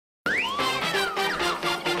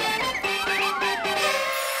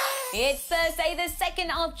It's Thursday, the 2nd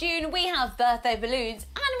of June. We have birthday balloons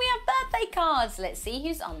and we have birthday cards. Let's see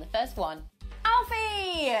who's on the first one.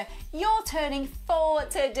 Alfie, you're turning 4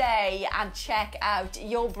 today, and check out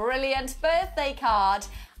your brilliant birthday card.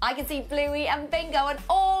 I can see Bluey and Bingo and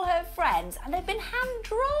all her friends, and they've been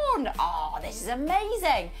hand-drawn. Oh, this is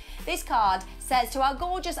amazing. This card says to our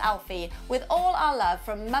gorgeous Alfie, with all our love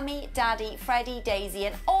from Mummy, Daddy, Freddie, Daisy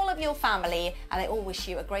and all of your family, and they all wish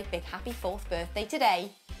you a great big happy 4th birthday today.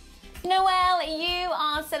 Noelle, you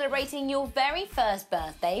are celebrating your very first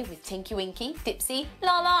birthday with Tinky Winky, Dipsy,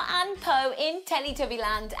 Lala and Poe in Teletubby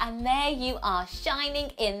Land, and there you are shining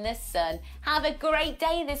in the sun. Have a great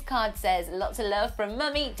day, this card says. Lots of love from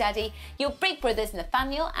Mummy, Daddy, your big brothers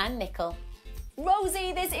Nathaniel and Nickel.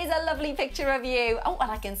 Rosie, this is a lovely picture of you. Oh, and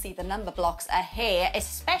I can see the number blocks are here,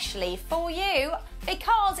 especially for you,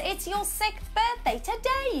 because it's your 6th birthday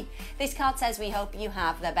today. This card says we hope you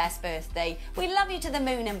have the best birthday. We love you to the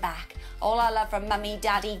moon and back. All our love from Mummy,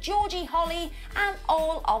 Daddy, Georgie, Holly, and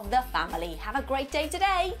all of the family. Have a great day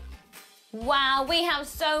today. Wow, we have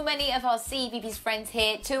so many of our CBeebies friends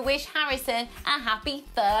here to wish Harrison a happy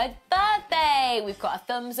 3rd birthday. We've got a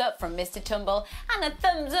thumbs up from Mr. Tumble and a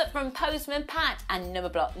thumbs up from Postman Pat, and number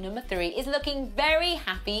block number 3 is looking very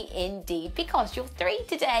happy indeed because you're 3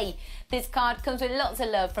 today. This card comes with lots of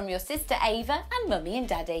love from your sister Ava and Mummy and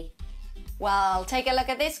Daddy. Well, take a look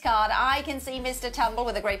at this card. I can see Mr. Tumble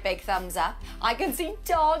with a great big thumbs up. I can see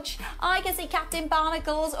Dodge. I can see Captain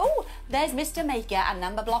Barnacles. Oh, there's Mr. Maker, and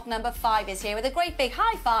number block number 5 is here with a great big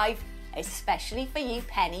high five, especially for you,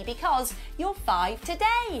 Penny, because you're 5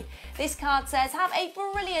 today. This card says have a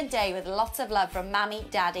brilliant day with lots of love from Mammy,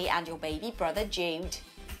 Daddy and your baby brother Jude.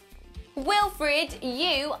 Wilfred,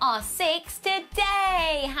 you are 6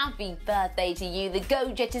 today. Happy birthday to you. The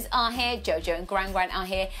Go-Jetters are here, Jojo and Gran Gran are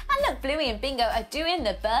here, and look, Bluey and Bingo are doing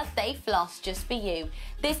the birthday floss just for you.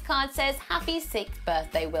 This card says happy 6th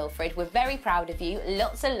birthday, Wilfred. We're very proud of you.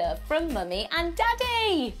 Lots of love from Mummy and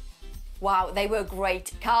Daddy. Wow, they were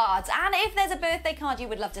great cards. And if there's a birthday card you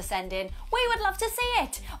would love to send in, we would love to see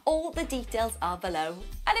it. All the details are below.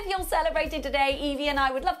 And if you're celebrating today, Evie and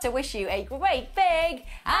I would love to wish you a great big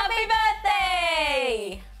happy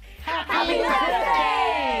birthday! Happy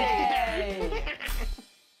birthday!